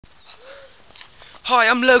Hi,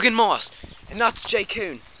 I'm Logan Moss, and that's Jay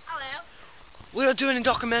Coon. Hello. We are doing a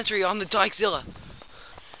documentary on the Dyke-Zilla.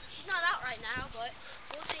 She's not out right now, but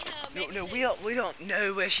we'll see her maybe No, soon. we don't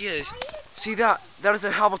know where she is. See that? That is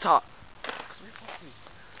her habitat.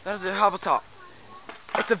 That is her habitat.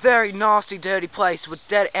 It's a very nasty, dirty place with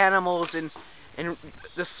dead animals and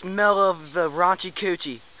the smell of the raunchy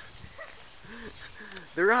coochie.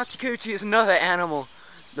 The raunchy coochie is another animal.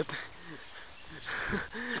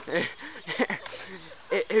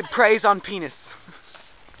 It preys on penis.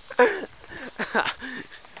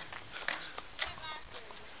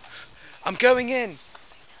 I'm going in.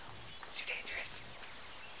 Too dangerous.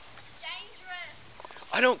 Dangerous.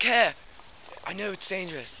 I don't care. I know it's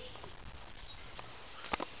dangerous.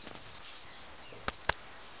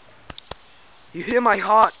 You hear my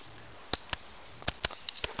heart?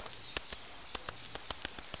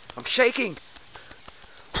 I'm shaking.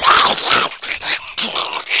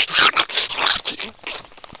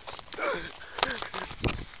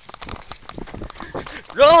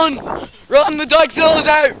 Run! Run! The Dyke-Zilla's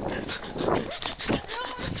out!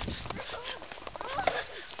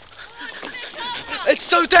 It's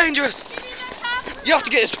so dangerous! You have to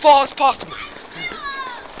get as far as possible.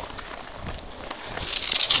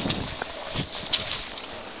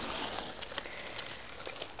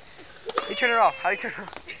 How do you turn it off? How do you turn it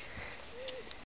off?